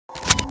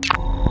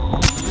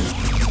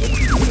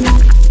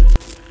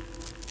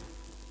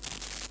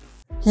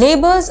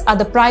Laborers are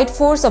the pride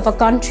force of a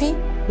country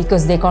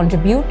because they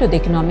contribute to the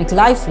economic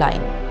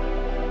lifeline.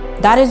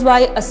 That is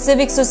why a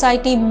civic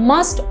society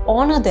must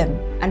honor them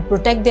and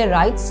protect their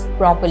rights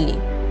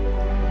properly.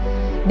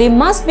 They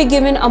must be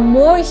given a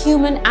more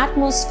human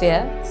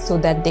atmosphere so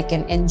that they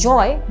can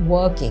enjoy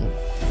working.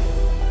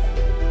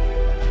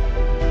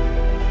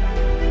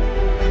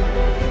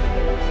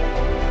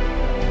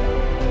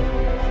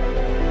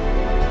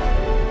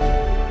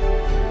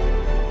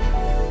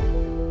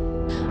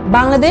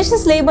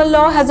 Bangladesh's labor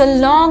law has a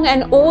long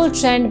and old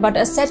trend but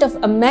a set of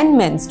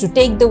amendments to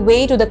take the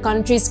way to the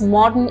country's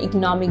modern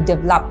economic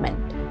development.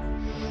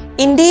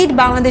 Indeed,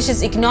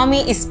 Bangladesh's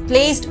economy is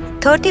placed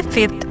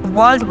 35th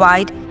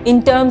worldwide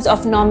in terms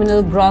of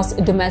nominal gross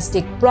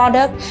domestic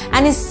product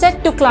and is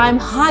set to climb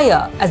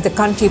higher as the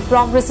country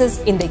progresses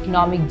in the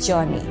economic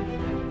journey.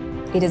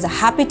 It is a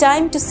happy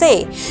time to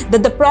say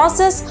that the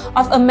process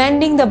of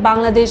amending the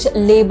Bangladesh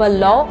labor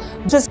law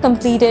was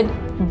completed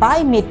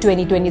by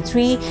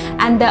mid-2023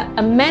 and the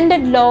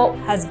amended law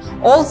has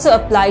also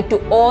applied to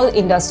all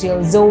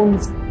industrial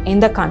zones in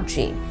the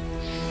country.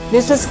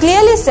 This was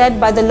clearly said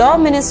by the Law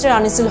Minister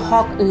Anisul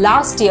Haq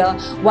last year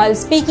while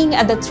speaking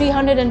at the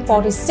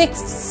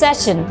 346th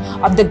session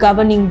of the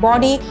governing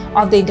body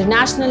of the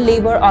International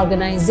Labour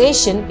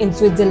Organization in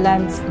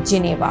Switzerland's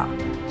Geneva.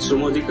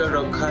 শ্রম অধিকার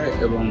রক্ষা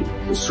এবং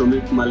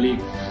শ্রমিক মালিক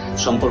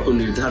সম্পর্ক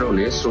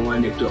নির্ধারণে শ্রম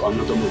আইন একটি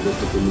অন্যতম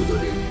গুরুত্বপূর্ণ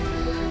দলিল।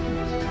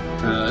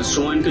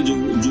 শ্রম আইনকে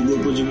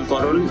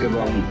যুগোপযোগীকরণ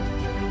এবং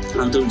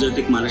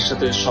আন্তর্জাতিক মানের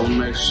সাথে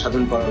সমন্বয়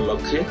সাধন করার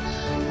লক্ষ্যে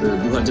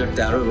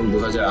 2013 এবং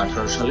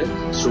 2018 সালে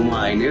শ্রম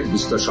আইনের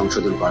বিস্তর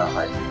সংশোধন করা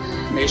হয়।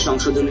 এই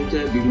সংশোধনীতে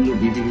বিভিন্ন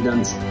বিধিবিধান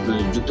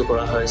যুক্ত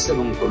করা হয়েছে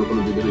এবং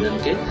কোনো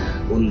বিধিবিধানকে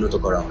উন্নত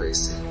করা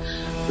হয়েছে।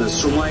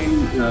 শ্রম আইন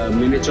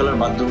মেনে চলার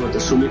বাধ্যবাধকতা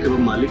শ্রমিক এবং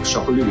মালিক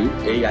সকলেরই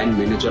এই আইন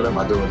মেনে চলার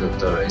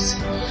বাধ্যবাধকতা রয়েছে।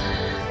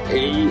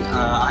 এই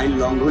আইন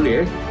লঙ্ঘনে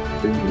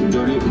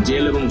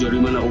জেল এবং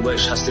জরিমানা উভয়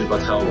শাস্তির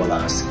কথাও বলা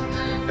আছে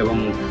এবং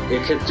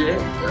এক্ষেত্রে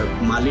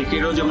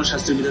মালিকেরও যেমন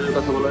শাস্তির বিধানের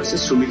কথা বলা আছে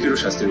শ্রমিকেরও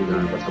শাস্তির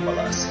বিধানের কথা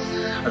বলা আছে।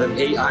 অর্থাৎ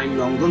এই আইন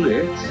লঙ্ঘনে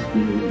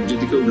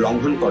যদি কেউ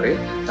লঙ্ঘন করে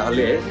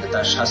তাহলে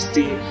তার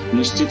শাস্তি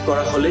নিশ্চিত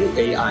করা হলে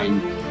এই আইন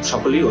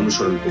সকলেই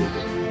অনুসরণ করবে।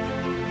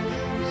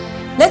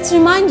 Let's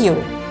remind you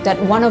that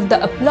one of the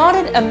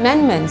applauded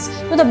amendments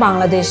to the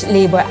Bangladesh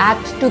Labour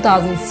Act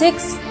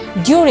 2006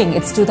 during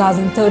its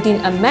 2013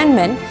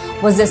 amendment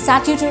was the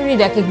statutory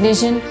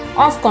recognition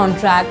of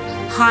contract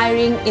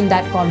hiring in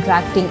that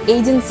contracting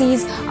agencies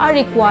are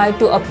required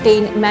to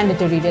obtain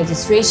mandatory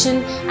registration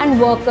and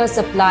workers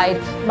supplied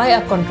by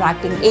a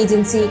contracting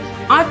agency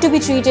are to be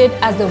treated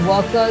as the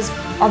workers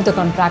of the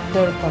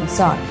contractor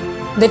concerned.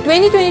 The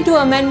 2022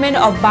 amendment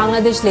of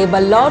Bangladesh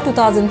Labour Law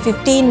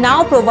 2015 now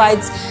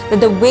provides that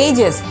the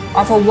wages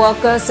of a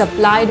worker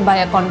supplied by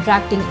a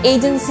contracting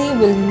agency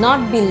will not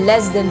be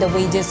less than the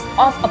wages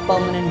of a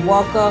permanent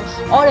worker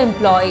or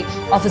employee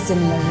of a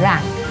similar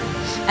rank.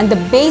 And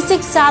the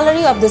basic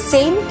salary of the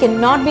same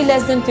cannot be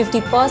less than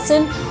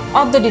 50%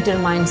 of the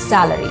determined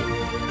salary.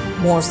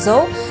 More so,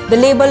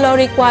 the labour law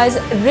requires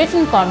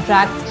written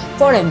contracts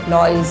for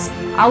employees,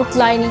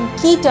 outlining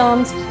key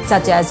terms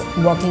such as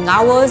working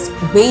hours,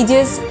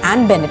 wages, and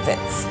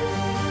benefits.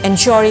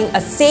 Ensuring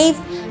a safe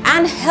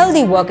and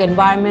healthy work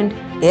environment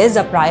is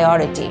a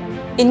priority.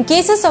 In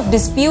cases of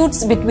disputes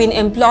between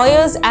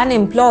employers and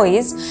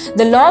employees,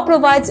 the law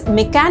provides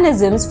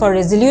mechanisms for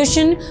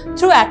resolution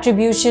through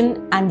attribution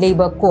and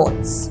labor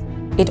courts.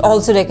 It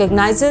also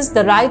recognizes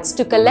the rights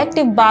to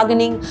collective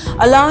bargaining,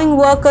 allowing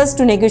workers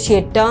to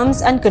negotiate terms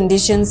and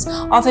conditions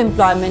of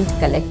employment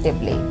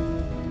collectively.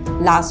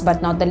 Last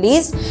but not the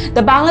least,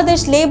 the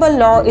Bangladesh Labour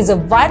Law is a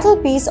vital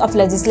piece of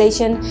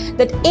legislation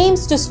that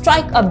aims to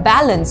strike a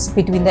balance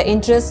between the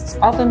interests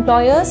of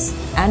employers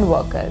and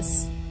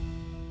workers.